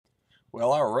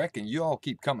Well, I reckon you all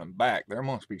keep coming back. There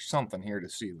must be something here to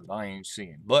see that I ain't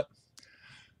seeing. But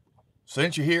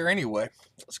since you're here anyway,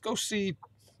 let's go see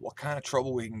what kind of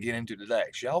trouble we can get into today,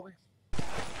 shall we?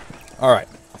 Alright.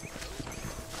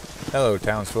 Hello,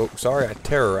 townsfolk. Sorry I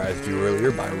terrorized you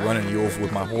earlier by running you over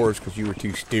with my horse because you were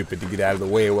too stupid to get out of the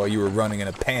way while you were running in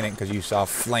a panic because you saw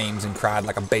flames and cried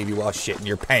like a baby while shitting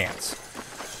your pants.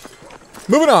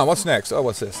 Moving on, what's next? Oh,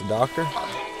 what's this? A doctor?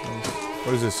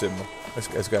 What is this symbol?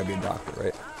 That's gotta be a doctor,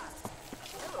 right?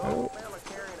 Oh.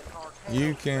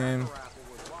 You can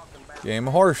game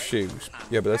of horseshoes.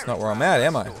 Yeah, but that's not where I'm at,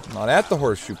 am I? I'm not at the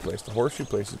horseshoe place. The horseshoe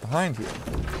place is behind here.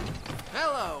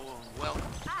 Hello, welcome.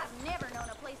 I've never known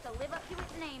a place to live up to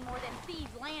its name more than Thieves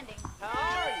Landing.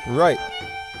 How are you? Right.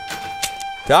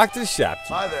 Dr.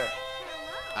 Shopkeeper. Hi there.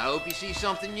 I hope you see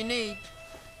something you need.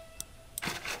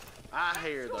 I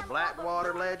hear the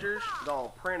Blackwater Ledger's gonna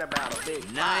print about a big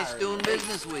Nice fire doing in the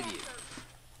business with you.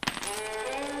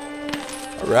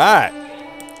 Alright.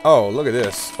 Oh, look at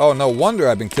this. Oh, no wonder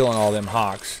I've been killing all them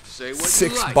hawks. Say what $6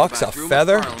 you like bucks a about Drew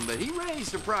feather? McFarlane, but he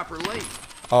raised the proper lady.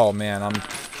 Oh, man, I'm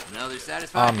Another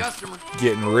satisfied customer.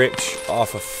 getting rich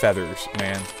off of feathers,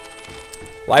 man.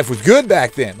 Life was good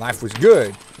back then. Life was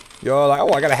good. You're like,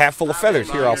 oh, I got a hat full of feathers.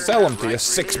 Here, I'll sell them to you.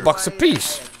 $6 a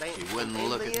piece. She wouldn't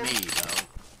look at me,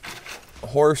 though.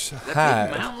 Horse That big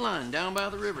hide. mountain lion down by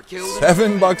the river killed him.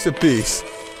 $7 a piece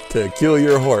to kill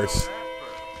your horse.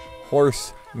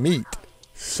 Horse meat.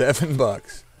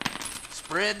 $7.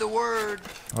 Spread the word.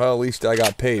 Well, at least I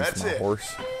got paid That's for my it.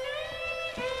 horse.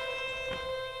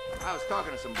 I was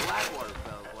talking to some Blackwater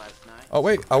fellas last night. Oh,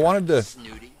 wait. I wanted to...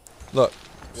 Snooty. Look.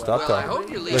 Stop Well, I talking. hope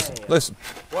you're leaving. Listen.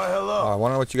 Why, hello. I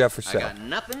want to know what you got for I sale. got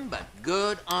nothing but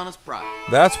good, honest profit.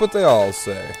 That's what they all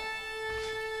say.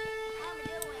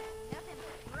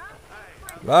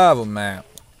 Love 'em, man.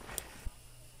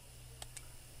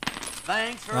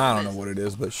 Thanks for I don't know visiting. what it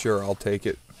is, but sure, I'll take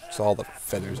it. It's all the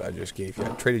feathers I just gave you. I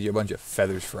traded you a bunch of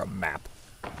feathers for a map.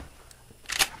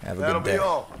 Have a That'll good be day.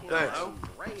 all.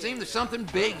 Thanks. Seems there's something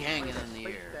big hanging in the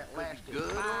air. Good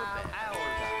or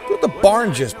bad. Look, the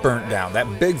barn just burnt down.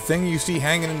 That big thing you see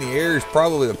hanging in the air is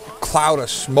probably the cloud of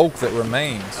smoke that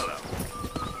remains.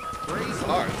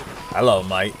 Hello,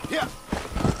 mate. Yeah.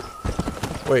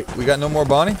 Wait, we got no more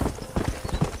Bonnie?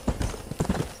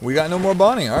 We got no more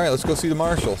Bonnie. All right, let's go see the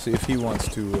marshal. See if he wants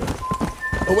to.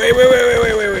 Oh, wait.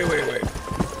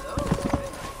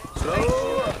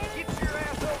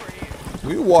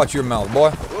 Will you watch your mouth,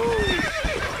 boy?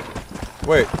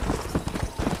 Wait.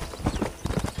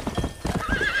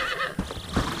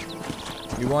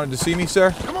 You wanted to see me,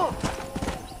 sir? Come on.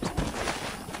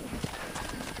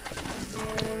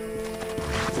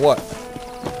 What?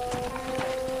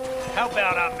 How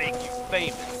about I make you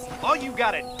famous? All you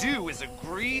gotta do is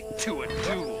agree to a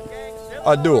duel.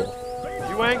 A duel.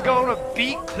 You ain't gonna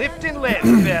beat Clifton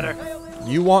Ledbetter.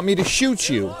 You want me to shoot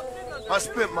you? I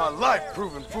spent my life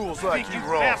proving fools like Think you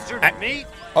you wrong. faster than me?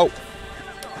 Oh.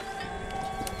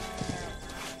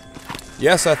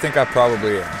 Yes, I think I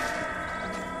probably am.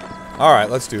 Alright,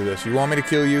 let's do this. You want me to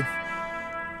kill you?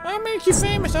 I'll make you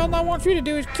famous. All I want you to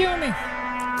do is kill me.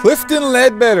 Clifton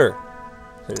Ledbetter.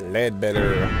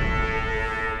 Ledbetter.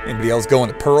 Anybody else going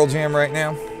to Pearl Jam right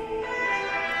now?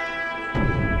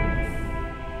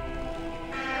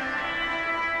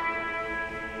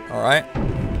 Alright.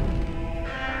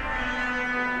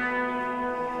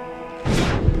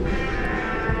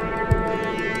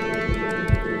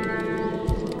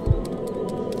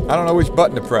 I don't know which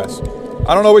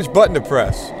button to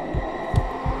press.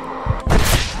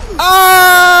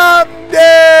 I'm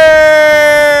dead!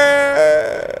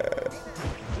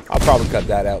 I'll probably cut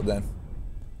that out then.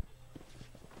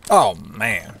 Oh,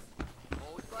 man.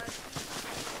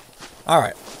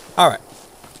 Alright.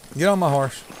 Get on my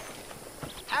horse.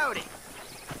 Howdy.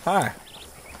 Hi.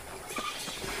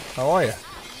 How are you?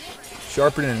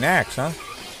 Sharper than an axe, huh?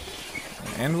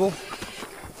 An anvil?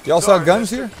 Y'all sell guns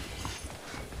here?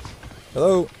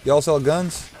 Hello? Y'all sell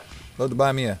guns? Love to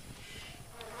buy me a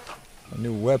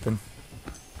new weapon.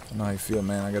 I don't know how you feel,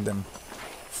 man. I got them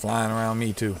flying around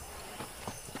me, too.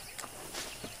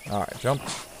 Alright, jump.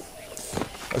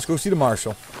 Let's go see the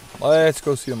marshal. That's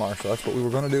what we were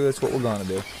going to do. That's what we're going to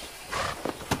do.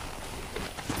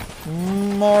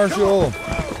 Marshal!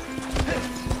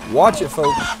 Watch it,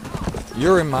 folks.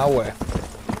 You're in my way.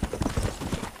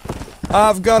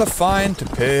 I've got a fine to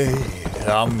pay.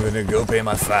 I'm gonna go pay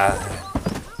my fine.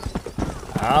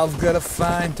 I've got a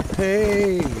fine to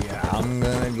pay. I'm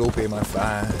gonna go pay my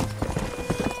fine.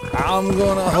 I'm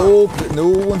gonna hope that no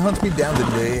one hunts me down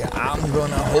today. I'm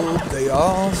gonna hope they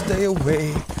all stay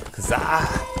away. Cause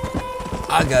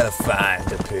I got a fine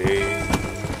to pay.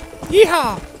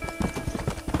 Yeehaw!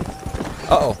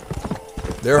 Uh-oh.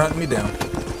 They're hunting me down.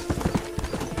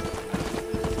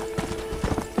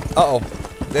 Uh-oh.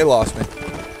 They lost me.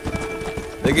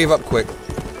 They gave up quick.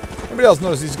 Anybody else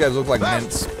notice these guys look like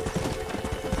mints?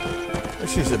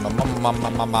 She said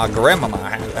my grandmama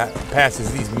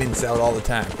passes these mints out all the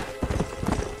time.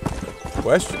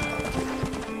 Question.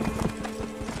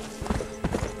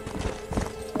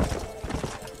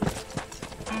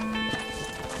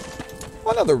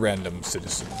 Another random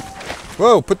citizen.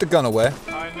 Whoa, put the gun away.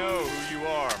 I know who you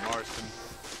are, Marston.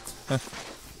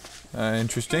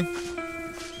 Interesting.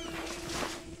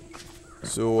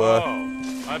 So,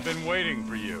 Oh, I've been waiting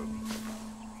for you.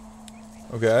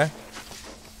 Okay.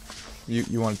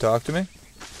 You want to talk to me?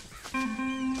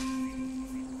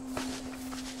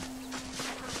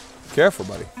 Careful,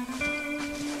 buddy.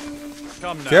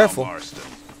 Come now, Careful. Marston.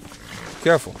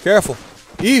 Careful, careful.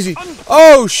 Easy.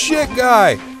 Oh, shit,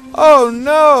 guy. Oh,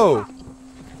 no.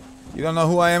 You don't know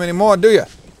who I am anymore, do you?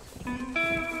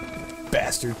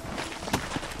 Bastard.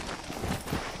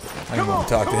 I don't want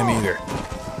to talk to him either.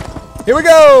 Here we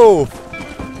go.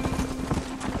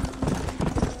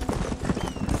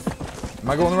 Am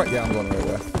I going the right? Yeah, I'm going the right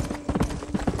way.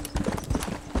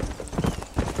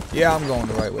 Yeah, I'm going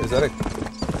the right way. Is that it?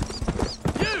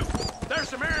 You! There's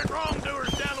some errant wrongdoers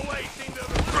down the way. Seem to have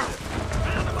recruited.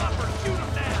 Round them up or shoot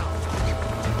them down.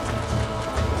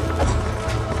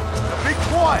 Be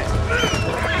quiet!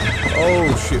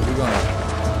 Oh shit, we're gonna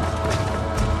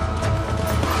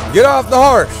get off the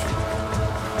horse.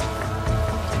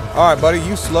 Alright, buddy,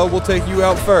 you slow, we'll take you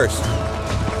out first.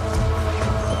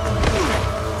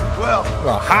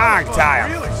 Well, Hog tie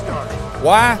him. really started.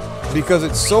 Why? Because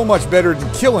it's so much better than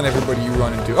killing everybody you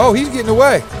run into. Oh, he's getting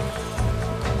away.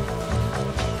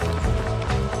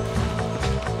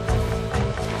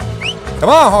 Come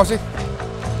on, horsey.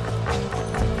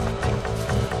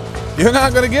 You're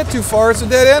not gonna get too far. It's a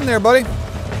dead end there, buddy.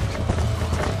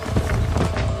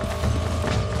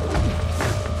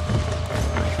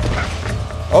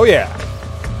 Oh yeah.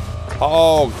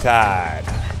 Hog tied.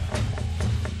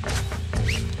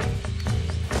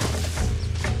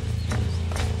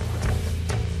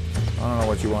 I don't know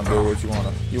what you want to do. What you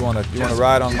want to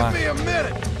ride on my? Give me a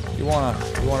minute. You want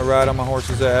to ride on my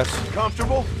horse's ass?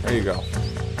 Comfortable? There you go.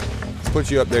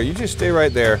 Put you up there. You just stay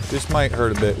right there. This might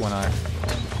hurt a bit when I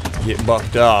get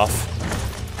bucked off,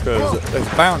 because it's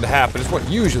bound to happen. It's what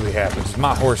usually happens.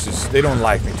 My horses, they don't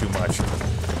like me too much.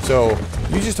 So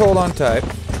you just hold on tight.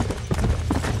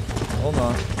 Hold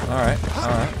on. All right. All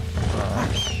right. All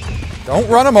right. Don't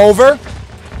run them over.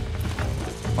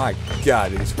 My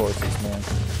God, these horses, man.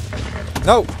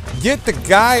 No, get the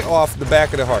guy off the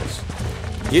back of the horse.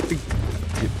 Get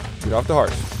off the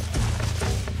horse.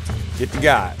 Get the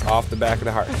guy off the back of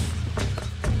the horse.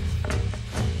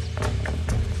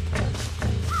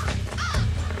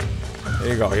 There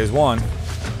you go. Here's one.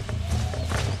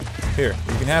 Here,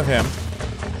 you can have him.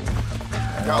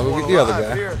 And I'll go get the other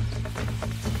guy. Here.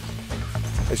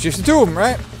 It's just the two of them,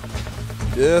 right?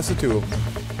 Just the two of them.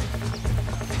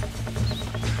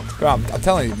 Well, I'm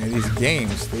telling you, man, these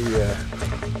games, you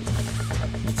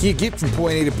can't get from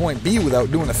point A to point B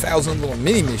without doing 1,000 little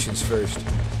mini missions first.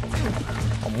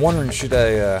 I'm wondering, should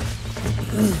I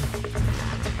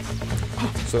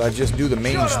just do the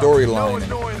main storyline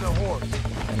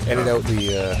and edit out these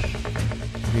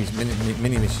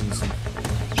mini missions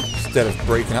instead of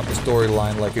breaking up the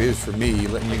storyline like it is for me,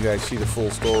 letting you guys see the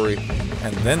full story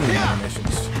and then the mini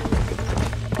missions.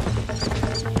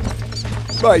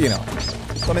 But you know,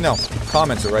 let me know.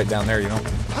 Comments are right down there. You know,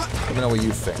 let me know what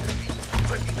you think,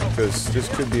 because this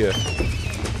could be a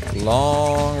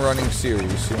long-running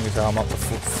series, seeing as how I'm up to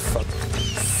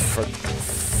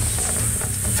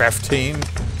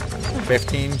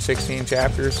 15, 16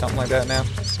 chapters, something like that now.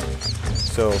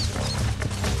 So,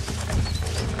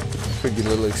 could get a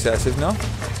little excessive, no?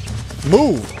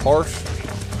 Move, horse.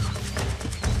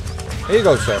 Here you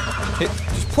go, sir.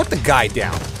 Just put the guy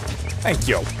down. Thank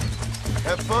you.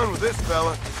 Have fun with this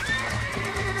fella.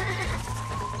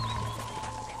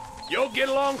 You'll get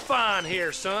along fine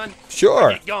here, son.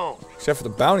 Sure. Get gone. Except for the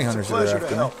bounty hunters that are Pleasure to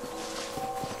after me. help.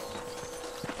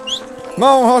 Come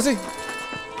on, horsey.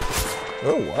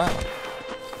 Oh, wow.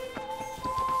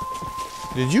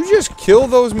 Did you just kill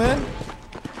those men?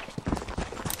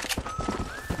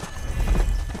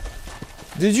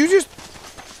 Did you just...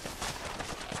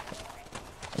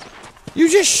 You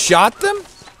just shot them?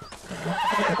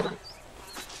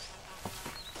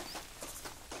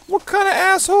 What kind of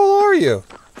asshole are you?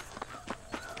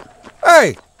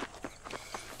 Hey!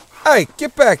 Hey,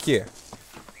 get back here.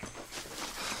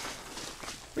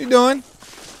 What are you doing?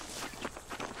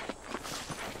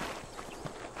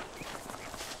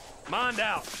 Mind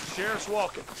out. Sheriff's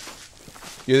walking.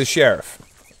 You're the sheriff.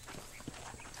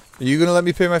 Are you gonna let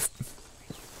me pay my...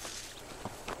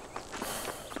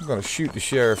 I'm gonna shoot the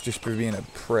sheriff just for being a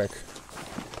prick.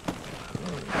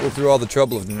 Go through all the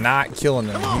trouble of not killing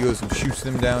them. He goes and shoots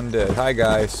them down dead. Hi,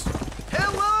 guys.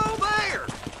 Hello there!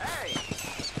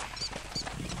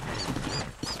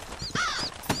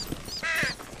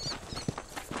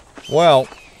 Hey! Well,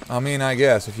 I mean, I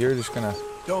guess if you're just gonna...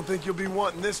 Don't think you'll be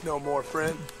wanting this no more,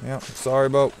 friend. Yeah, sorry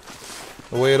about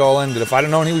the way it all ended. If I'd have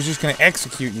known he was just gonna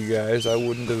execute you guys, I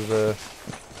wouldn't have,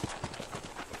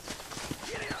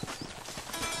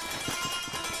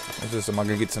 What's this? Am I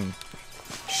gonna get some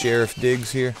sheriff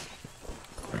digs here?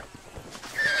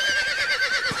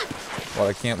 What,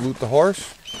 I can't loot the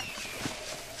horse?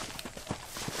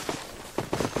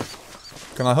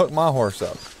 Can I hook my horse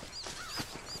up?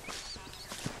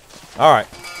 Alright,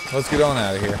 let's get on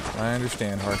out of here. I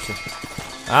understand, Harsher.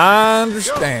 I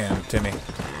understand, Timmy.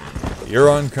 You're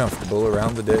uncomfortable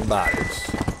around the dead bodies.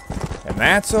 And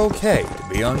that's okay to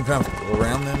be uncomfortable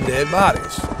around them dead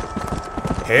bodies.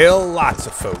 Hell, lots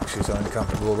of folks is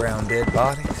uncomfortable around dead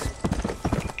bodies.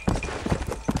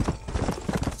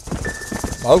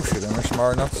 Most of them are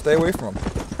smart enough to stay away from them.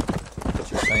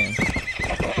 Just saying.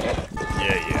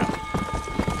 Yeah.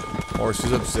 Horse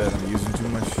is upset I'm using too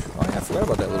much. Oh yeah, I forgot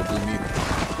about that little blue meter.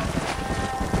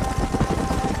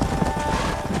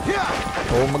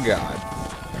 Oh my god.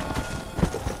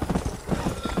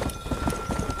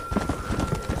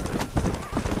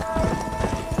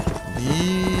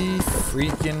 Be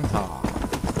freaking hot.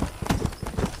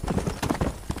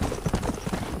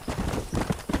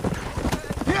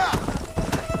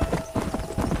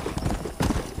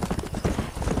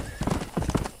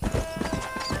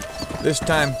 This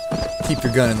time, keep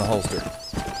your gun in the holster.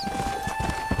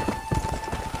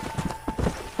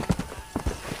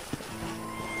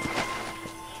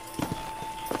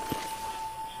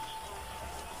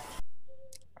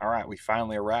 Alright, we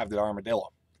finally arrived at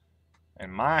Armadillo.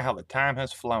 And my, how the time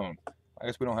has flown. I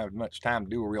guess we don't have much time to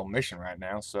do a real mission right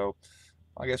now, so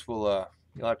I guess you'll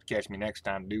have to catch me next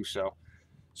time to do so.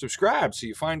 Subscribe so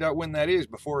you find out when that is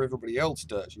before everybody else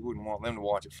does. You wouldn't want them to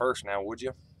watch it first now, would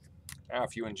you? Now,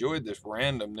 if you enjoyed this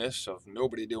randomness of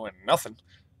nobody doing nothing,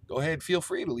 go ahead, feel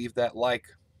free to leave that like,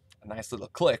 a nice little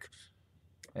click,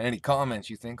 and any comments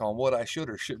you think on what I should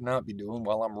or should not be doing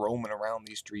while I'm roaming around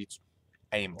these streets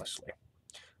aimlessly.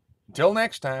 Until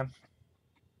next time,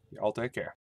 y'all take care.